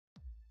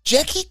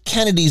Jackie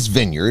Kennedy's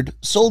Vineyard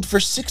sold for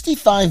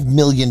 $65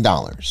 million.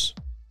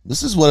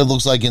 This is what it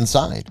looks like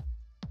inside.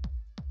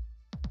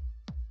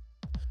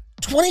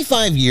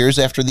 25 years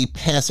after the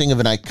passing of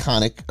an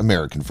iconic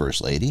American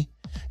First Lady,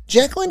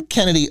 Jacqueline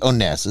Kennedy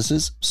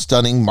Onassis's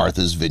stunning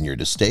Martha's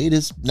Vineyard estate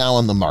is now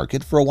on the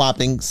market for a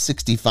whopping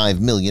 $65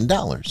 million.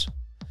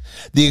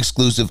 The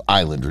exclusive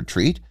island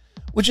retreat,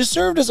 which has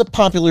served as a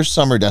popular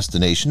summer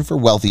destination for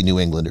wealthy New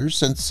Englanders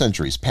since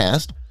centuries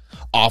past,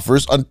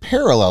 offers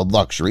unparalleled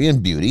luxury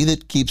and beauty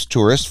that keeps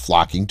tourists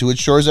flocking to its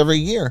shores every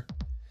year.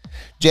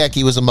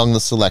 Jackie was among the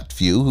select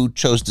few who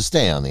chose to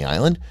stay on the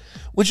island,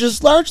 which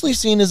is largely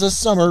seen as a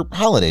summer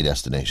holiday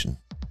destination.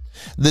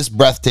 This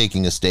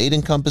breathtaking estate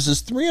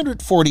encompasses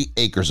 340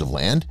 acres of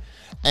land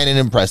and an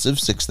impressive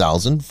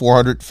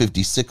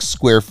 6,456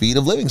 square feet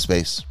of living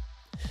space.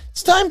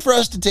 It's time for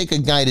us to take a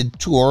guided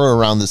tour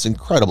around this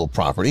incredible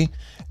property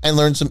and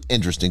learn some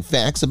interesting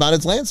facts about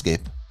its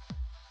landscape.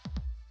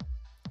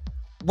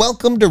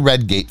 Welcome to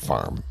Redgate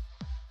Farm.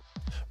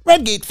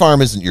 Redgate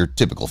Farm isn't your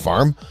typical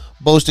farm,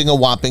 boasting a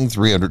whopping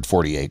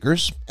 340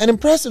 acres, an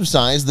impressive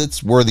size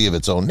that's worthy of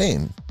its own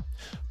name.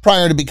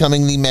 Prior to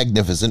becoming the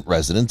magnificent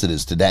residence it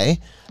is today,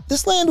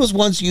 this land was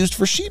once used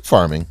for sheep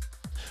farming.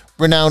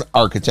 Renowned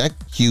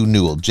architect Hugh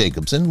Newell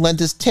Jacobson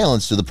lent his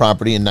talents to the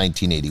property in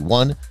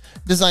 1981,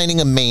 designing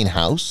a main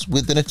house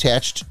with an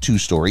attached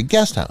two-story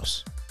guest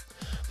house.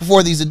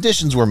 Before these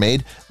additions were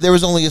made, there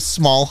was only a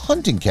small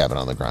hunting cabin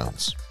on the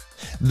grounds.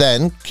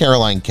 Then,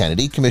 Caroline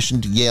Kennedy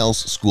commissioned Yale's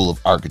School of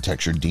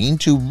Architecture dean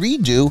to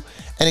redo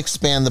and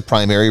expand the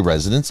primary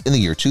residence in the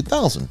year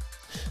 2000,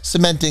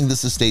 cementing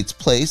this estate's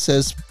place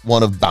as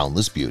one of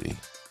boundless beauty.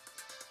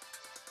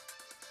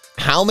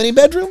 How many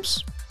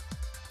bedrooms?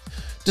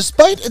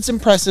 Despite its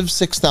impressive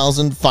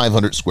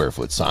 6,500 square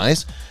foot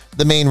size,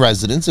 the main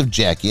residence of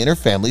Jackie and her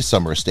family's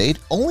summer estate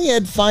only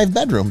had 5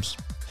 bedrooms,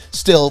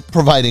 still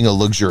providing a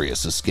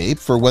luxurious escape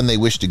for when they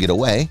wished to get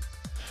away.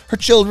 Her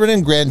children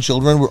and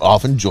grandchildren would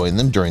often join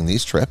them during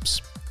these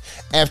trips.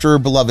 After her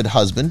beloved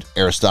husband,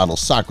 Aristotle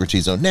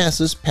Socrates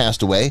Onassis,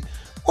 passed away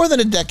more than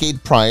a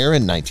decade prior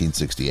in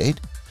 1968,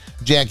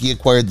 Jackie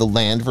acquired the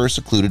land for her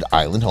secluded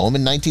island home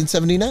in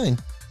 1979.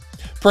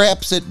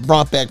 Perhaps it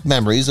brought back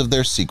memories of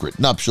their secret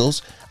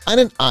nuptials on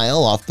an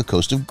isle off the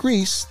coast of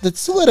Greece that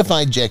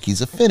solidified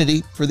Jackie's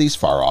affinity for these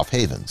far-off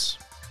havens.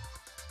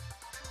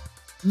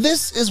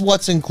 This is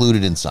what's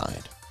included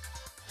inside.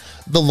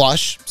 The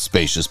lush,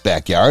 spacious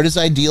backyard is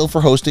ideal for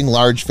hosting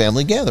large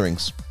family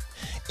gatherings.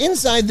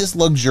 Inside this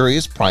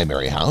luxurious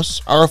primary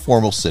house are a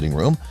formal sitting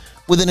room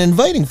with an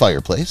inviting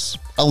fireplace,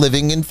 a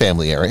living and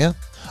family area,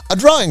 a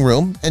drawing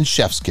room, and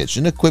chef's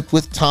kitchen equipped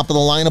with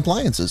top-of-the-line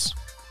appliances.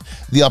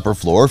 The upper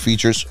floor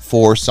features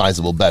 4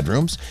 sizable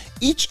bedrooms,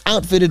 each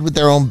outfitted with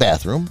their own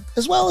bathroom,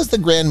 as well as the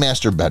grand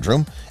master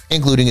bedroom,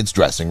 including its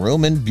dressing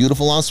room and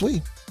beautiful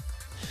ensuite.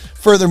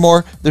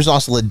 Furthermore, there's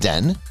also a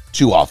den,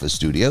 2 office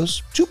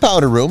studios, 2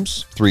 powder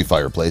rooms, 3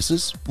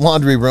 fireplaces,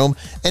 laundry room,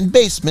 and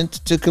basement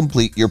to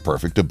complete your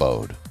perfect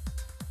abode.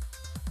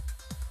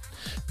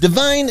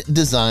 Divine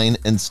design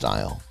and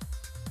style.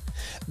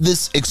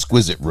 This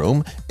exquisite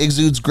room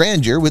exudes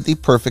grandeur with the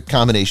perfect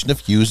combination of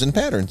hues and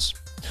patterns,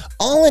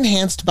 all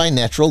enhanced by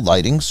natural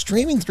lighting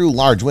streaming through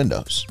large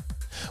windows.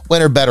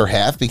 When her better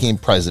half became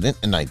president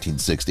in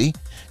 1960,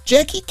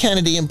 Jackie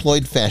Kennedy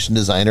employed fashion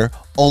designer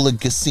Oleg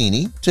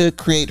Cassini to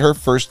create her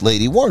First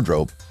Lady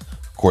wardrobe.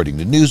 According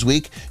to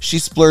Newsweek, she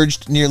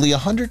splurged nearly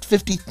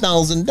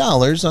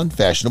 $150,000 on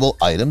fashionable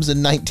items in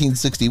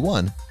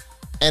 1961,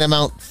 an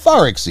amount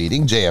far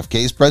exceeding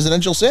JFK's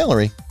presidential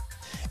salary.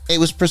 It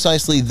was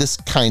precisely this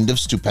kind of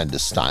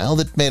stupendous style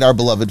that made our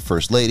beloved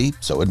First Lady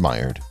so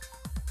admired.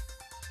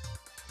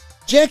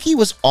 Jackie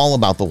was all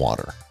about the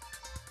water.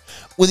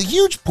 With a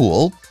huge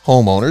pool,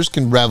 homeowners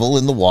can revel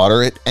in the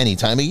water at any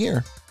time of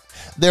year.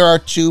 There are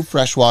 2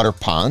 freshwater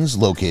ponds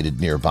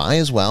located nearby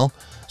as well,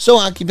 so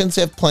occupants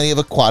have plenty of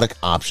aquatic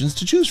options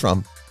to choose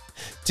from.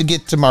 To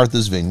get to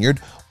Martha's Vineyard,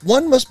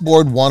 one must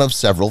board one of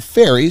several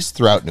ferries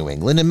throughout New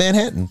England and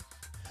Manhattan.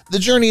 The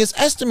journey is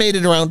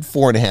estimated around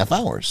 4.5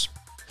 hours.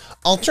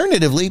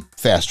 Alternatively,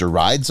 faster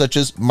rides such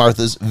as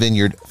Martha's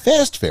Vineyard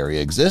Fast Ferry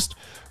exist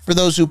for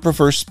those who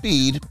prefer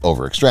speed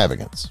over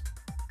extravagance.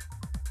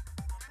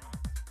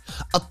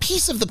 A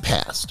piece of the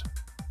past.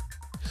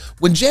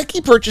 When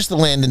Jackie purchased the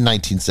land in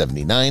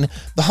 1979,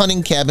 the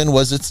hunting cabin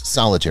was its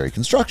solitary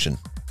construction.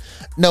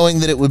 Knowing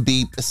that it would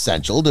be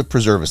essential to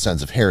preserve a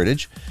sense of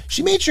heritage,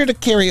 she made sure to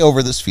carry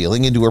over this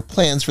feeling into her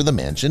plans for the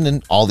mansion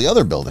and all the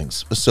other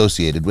buildings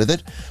associated with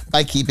it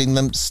by keeping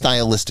them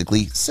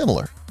stylistically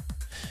similar.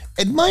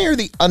 Admire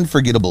the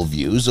unforgettable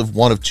views of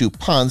one of 2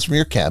 ponds from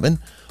your cabin,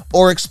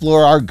 or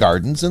explore our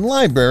gardens and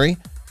library,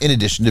 in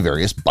addition to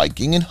various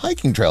biking and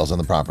hiking trails on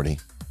the property.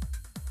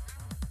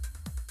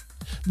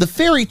 The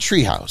Fairy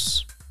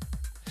Treehouse.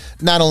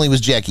 Not only was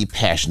Jackie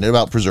passionate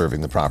about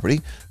preserving the property,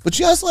 but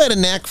she also had a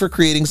knack for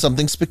creating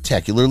something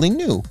spectacularly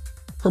new.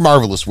 Her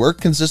marvelous work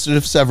consisted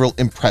of several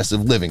impressive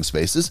living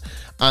spaces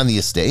on the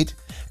estate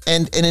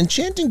and an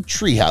enchanting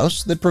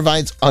treehouse that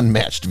provides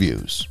unmatched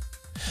views.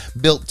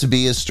 Built to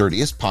be as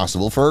sturdy as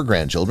possible for her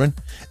grandchildren,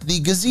 the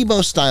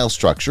gazebo-style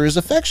structure is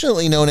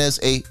affectionately known as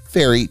a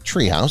fairy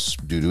treehouse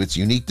due to its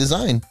unique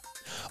design.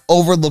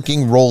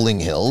 Overlooking rolling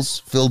hills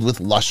filled with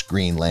lush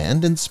green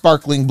land and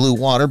sparkling blue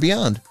water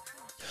beyond,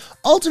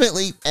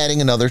 ultimately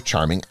adding another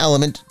charming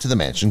element to the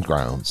mansion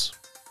grounds.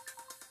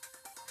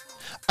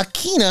 A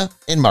quina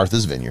in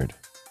Martha's Vineyard.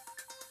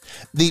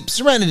 The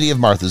serenity of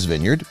Martha's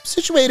Vineyard,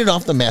 situated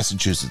off the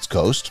Massachusetts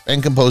coast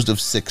and composed of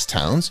 6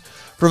 towns,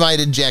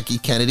 provided Jackie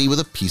Kennedy with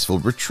a peaceful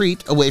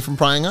retreat away from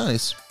prying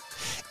eyes.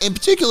 In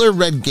particular,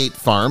 Red Gate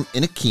Farm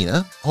in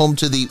Aquina, home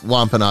to the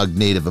Wampanoag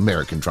Native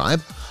American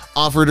tribe,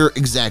 offered her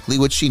exactly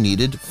what she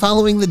needed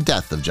following the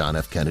death of John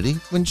F. Kennedy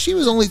when she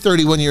was only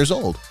 31 years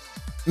old,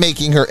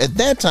 making her at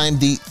that time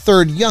the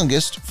 3rd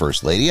youngest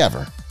First Lady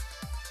ever.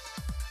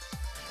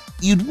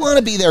 You'd want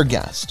to be their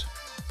guest.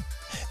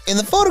 In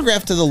the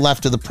photograph to the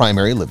left of the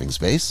primary living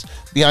space,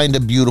 behind a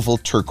beautiful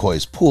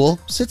turquoise pool,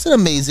 sits an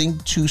amazing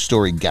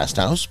 2-story guest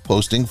house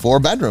boasting 4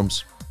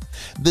 bedrooms.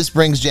 This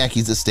brings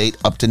Jackie's estate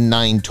up to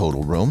 9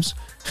 total rooms,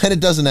 and it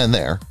doesn't end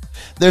there.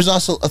 There's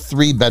also a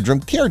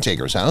 3-bedroom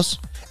caretaker's house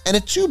and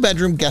a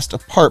 2-bedroom guest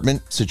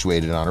apartment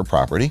situated on her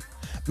property,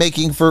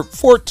 making for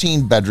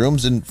 14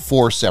 bedrooms and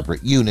 4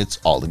 separate units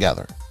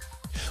altogether.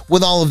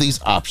 With all of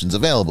these options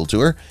available to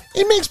her,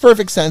 it makes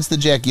perfect sense that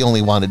Jackie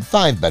only wanted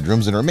 5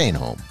 bedrooms in her main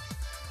home.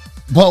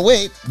 But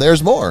wait,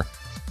 there's more.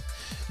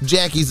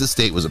 Jackie's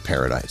estate was a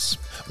paradise,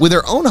 with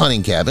her own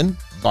hunting cabin,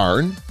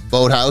 barn,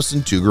 boathouse,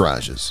 and 2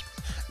 garages.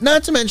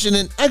 Not to mention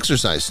an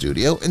exercise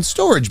studio and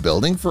storage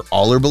building for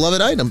all her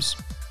beloved items.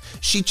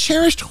 She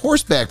cherished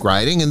horseback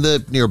riding in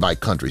the nearby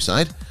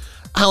countryside.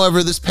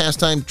 However, this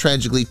pastime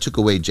tragically took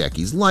away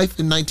Jackie's life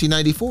in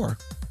 1994.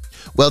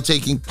 While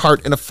taking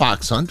part in a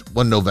fox hunt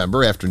one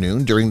November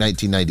afternoon during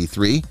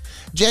 1993,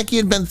 Jackie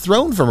had been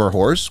thrown from her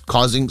horse,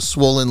 causing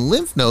swollen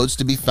lymph nodes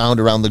to be found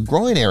around the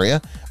groin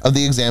area of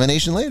the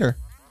examination later.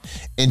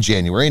 In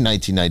January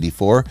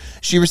 1994,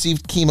 she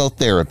received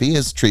chemotherapy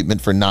as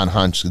treatment for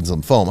non-Hodgkin's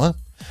lymphoma.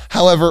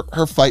 However,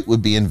 her fight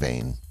would be in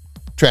vain.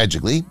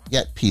 Tragically,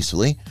 yet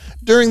peacefully,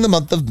 during the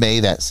month of May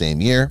that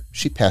same year,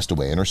 she passed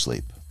away in her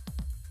sleep.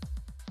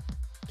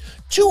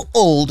 Too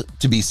old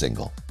to be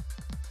single.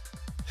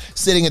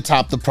 Sitting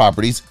atop the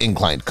property's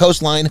inclined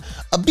coastline,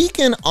 a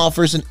beacon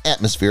offers an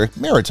atmospheric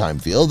maritime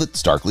feel that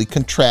starkly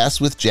contrasts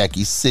with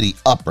Jackie's city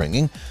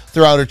upbringing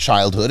throughout her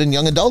childhood and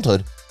young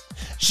adulthood.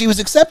 She was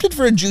accepted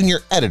for a junior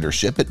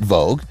editorship at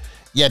Vogue,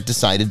 yet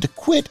decided to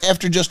quit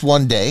after just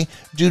 1 day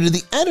due to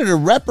the editor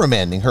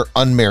reprimanding her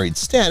unmarried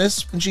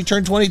status when she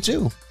turned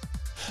 22.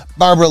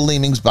 Barbara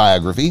Leeming's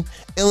biography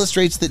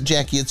illustrates that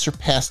Jackie had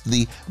surpassed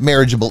the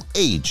marriageable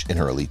age in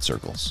her elite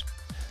circles.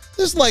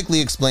 This likely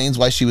explains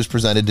why she was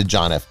presented to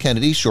John F.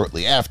 Kennedy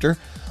shortly after,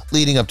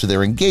 leading up to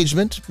their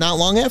engagement not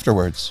long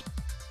afterwards.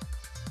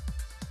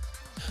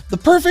 The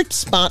perfect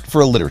spot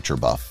for a literature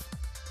buff.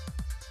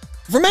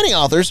 For many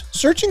authors,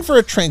 searching for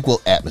a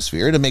tranquil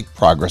atmosphere to make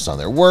progress on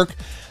their work,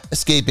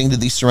 escaping to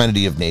the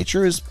serenity of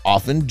nature is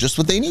often just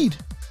what they need.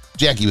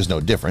 Jackie was no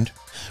different.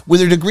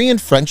 With her degree in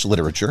French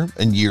literature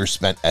and years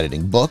spent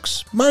editing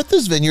books,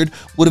 Martha's Vineyard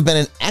would have been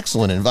an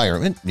excellent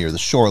environment near the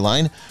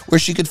shoreline where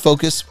she could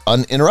focus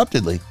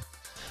uninterruptedly.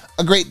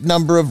 A great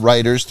number of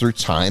writers through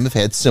time have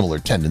had similar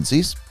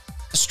tendencies,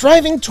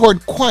 striving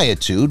toward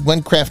quietude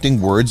when crafting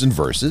words and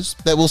verses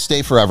that will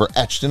stay forever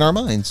etched in our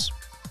minds.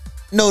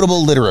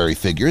 Notable literary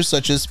figures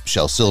such as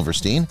Shel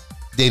Silverstein,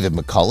 David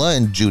McCullough,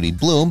 and Judy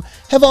Blume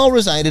have all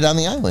resided on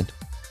the island.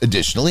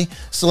 Additionally,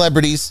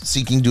 celebrities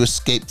seeking to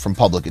escape from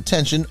public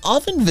attention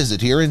often visit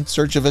here in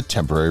search of a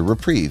temporary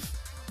reprieve.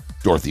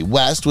 Dorothy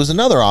West was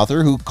another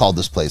author who called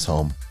this place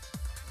home.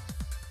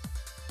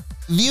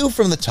 View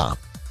from the top.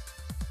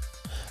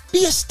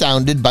 Be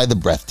astounded by the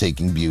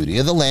breathtaking beauty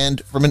of the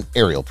land from an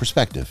aerial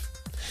perspective.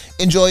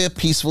 Enjoy a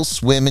peaceful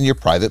swim in your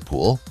private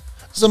pool,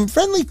 some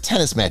friendly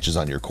tennis matches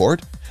on your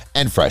court,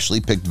 and freshly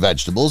picked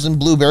vegetables and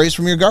blueberries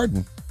from your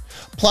garden.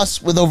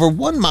 Plus, with over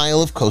 1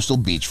 mile of coastal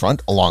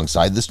beachfront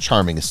alongside this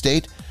charming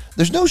estate,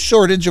 there's no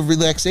shortage of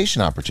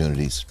relaxation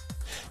opportunities.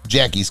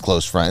 Jackie's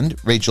close friend,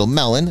 Rachel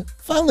Mellon,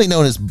 fondly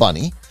known as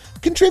Bunny,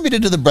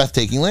 contributed to the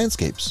breathtaking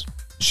landscapes.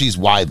 She's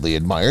widely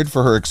admired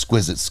for her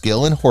exquisite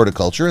skill in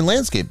horticulture and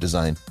landscape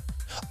design,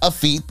 a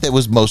feat that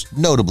was most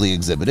notably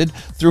exhibited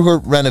through her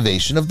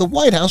renovation of the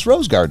White House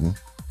Rose Garden.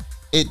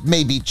 It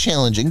may be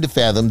challenging to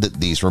fathom that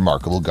these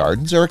remarkable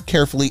gardens are a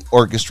carefully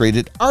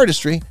orchestrated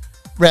artistry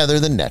rather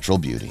than natural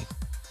beauty.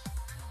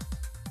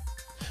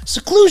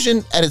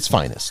 Seclusion at its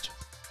finest.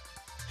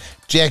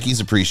 Jackie's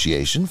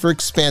appreciation for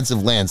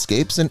expansive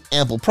landscapes and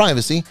ample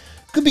privacy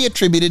could be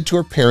attributed to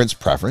her parents'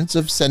 preference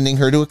of sending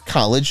her to a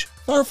college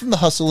far from the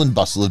hustle and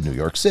bustle of New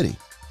York City.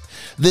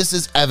 This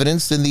is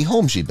evidenced in the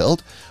home she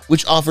built,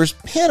 which offers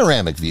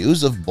panoramic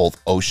views of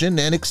both ocean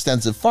and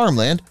extensive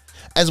farmland,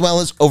 as well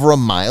as over 1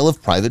 mile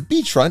of private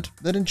beachfront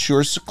that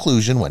ensures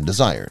seclusion when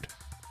desired.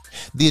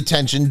 The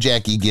attention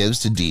Jackie gives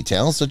to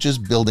details such as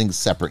building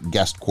separate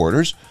guest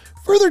quarters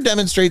further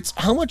demonstrates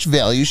how much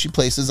value she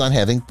places on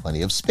having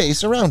plenty of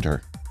space around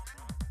her.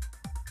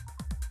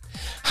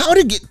 How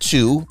to get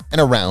to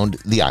and around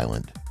the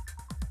island.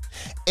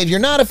 If you're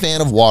not a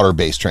fan of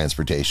water-based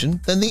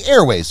transportation, then the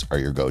airways are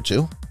your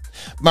go-to.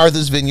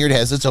 Martha's Vineyard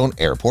has its own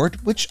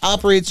airport, which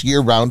operates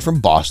year-round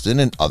from Boston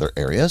and other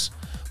areas,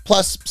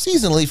 plus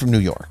seasonally from New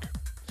York.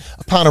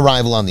 Upon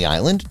arrival on the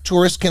island,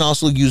 tourists can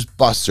also use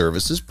bus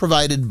services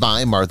provided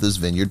by Martha's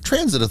Vineyard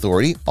Transit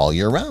Authority all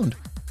year round.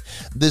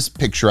 This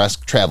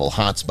picturesque travel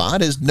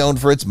hotspot is known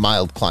for its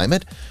mild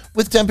climate,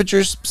 with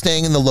temperatures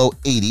staying in the low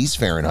 80s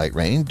Fahrenheit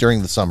range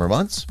during the summer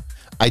months.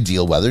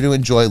 Ideal weather to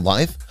enjoy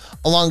life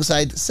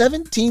alongside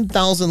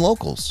 17,000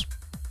 locals.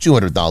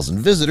 200,000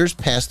 visitors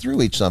pass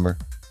through each summer.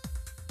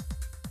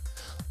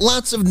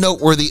 Lots of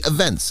noteworthy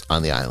events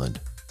on the island.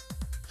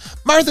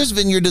 Martha's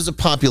Vineyard is a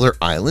popular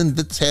island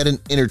that's had an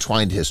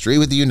intertwined history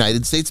with the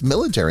United States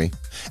military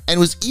and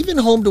was even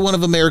home to one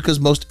of America's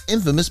most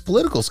infamous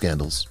political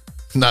scandals.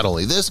 Not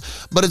only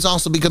this, but it's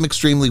also become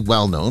extremely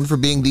well known for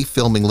being the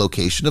filming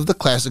location of the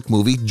classic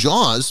movie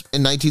Jaws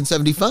in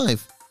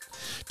 1975.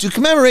 To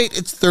commemorate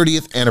its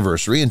 30th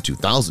anniversary in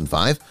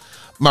 2005,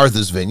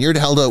 Martha's Vineyard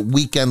held a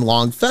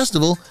weekend-long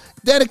festival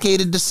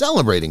dedicated to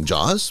celebrating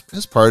Jaws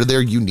as part of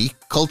their unique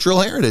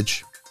cultural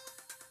heritage.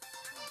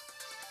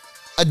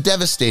 A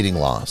devastating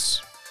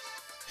loss.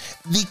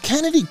 The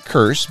Kennedy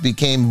curse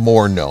became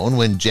more known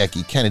when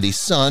Jackie Kennedy's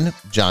son,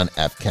 John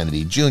F.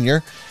 Kennedy Jr.,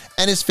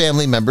 and his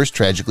family members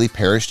tragically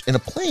perished in a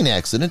plane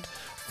accident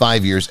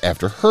 5 years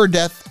after her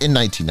death in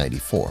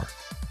 1994.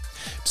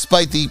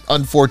 Despite the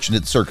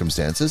unfortunate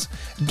circumstances,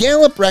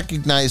 Gallup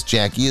recognized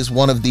Jackie as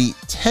one of the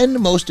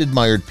 10 most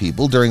admired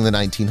people during the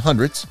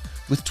 1900s,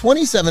 with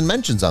 27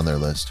 mentions on their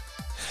list,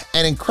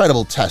 an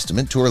incredible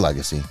testament to her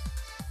legacy.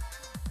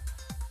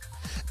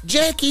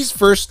 Jackie's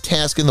first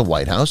task in the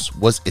White House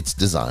was its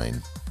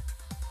design.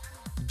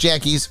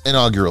 Jackie's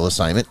inaugural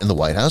assignment in the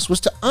White House was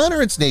to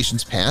honor its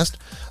nation's past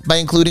by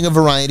including a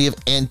variety of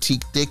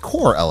antique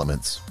decor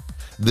elements.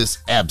 This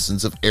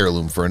absence of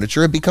heirloom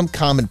furniture had become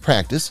common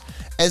practice,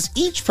 as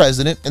each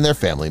president and their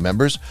family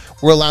members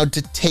were allowed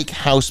to take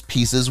house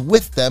pieces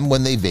with them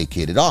when they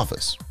vacated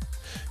office.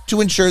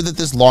 To ensure that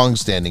this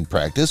long-standing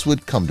practice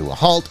would come to a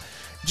halt,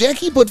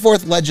 Jackie put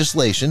forth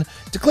legislation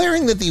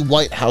declaring that the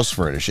White House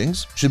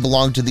furnishings should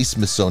belong to the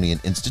Smithsonian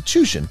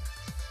Institution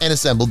and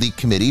assembled the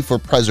Committee for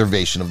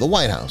Preservation of the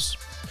White House.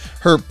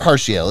 Her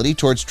partiality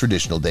towards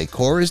traditional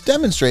decor is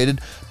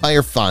demonstrated by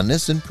her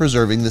fondness in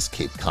preserving this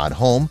Cape Cod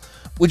home,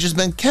 which has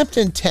been kept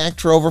intact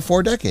for over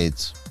 4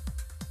 decades.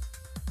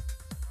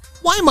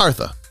 Why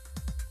Martha?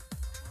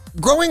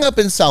 Growing up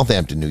in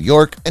Southampton, New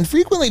York, and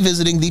frequently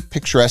visiting the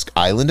picturesque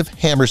island of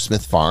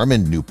Hammersmith Farm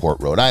in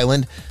Newport, Rhode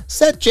Island,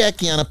 set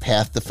Jackie on a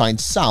path to find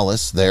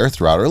solace there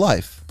throughout her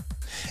life.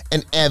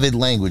 An avid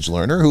language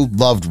learner who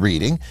loved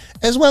reading,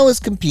 as well as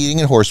competing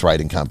in horse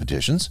riding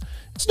competitions,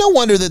 it's no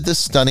wonder that this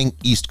stunning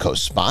East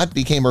Coast spot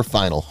became her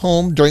final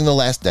home during the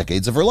last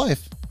decades of her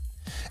life.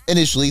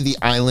 Initially, the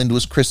island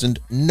was christened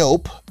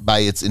Nope by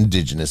its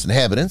indigenous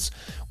inhabitants,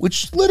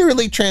 which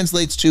literally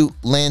translates to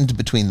land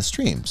between the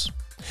streams.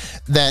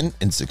 Then,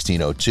 in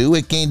 1602,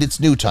 it gained its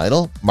new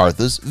title,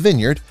 Martha's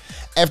Vineyard,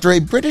 after a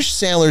British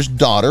sailor's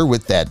daughter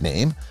with that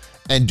name,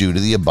 and due to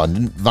the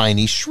abundant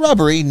viney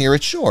shrubbery near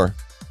its shore.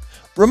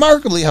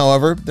 Remarkably,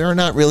 however, there are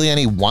not really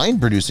any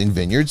wine-producing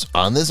vineyards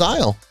on this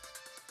isle.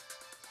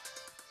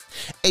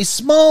 A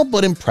small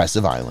but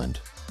impressive island.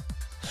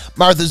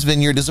 Martha's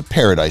Vineyard is a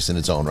paradise in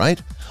its own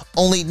right.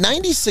 Only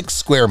 96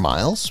 square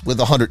miles with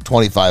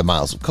 125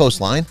 miles of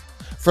coastline.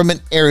 From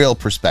an aerial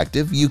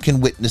perspective, you can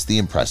witness the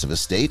impressive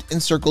estate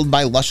encircled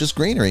by luscious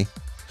greenery.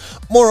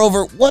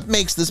 Moreover, what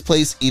makes this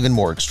place even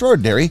more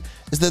extraordinary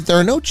is that there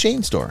are no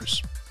chain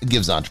stores. It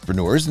gives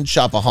entrepreneurs and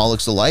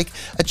shopaholics alike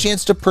a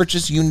chance to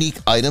purchase unique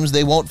items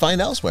they won't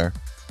find elsewhere.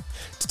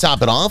 To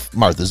top it off,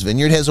 Martha's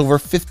Vineyard has over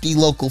 50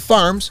 local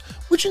farms,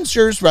 which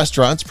ensures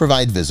restaurants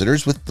provide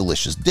visitors with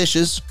delicious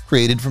dishes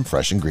created from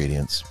fresh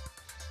ingredients.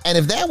 And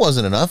if that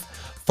wasn't enough,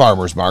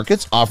 farmers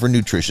markets offer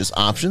nutritious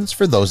options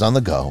for those on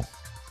the go.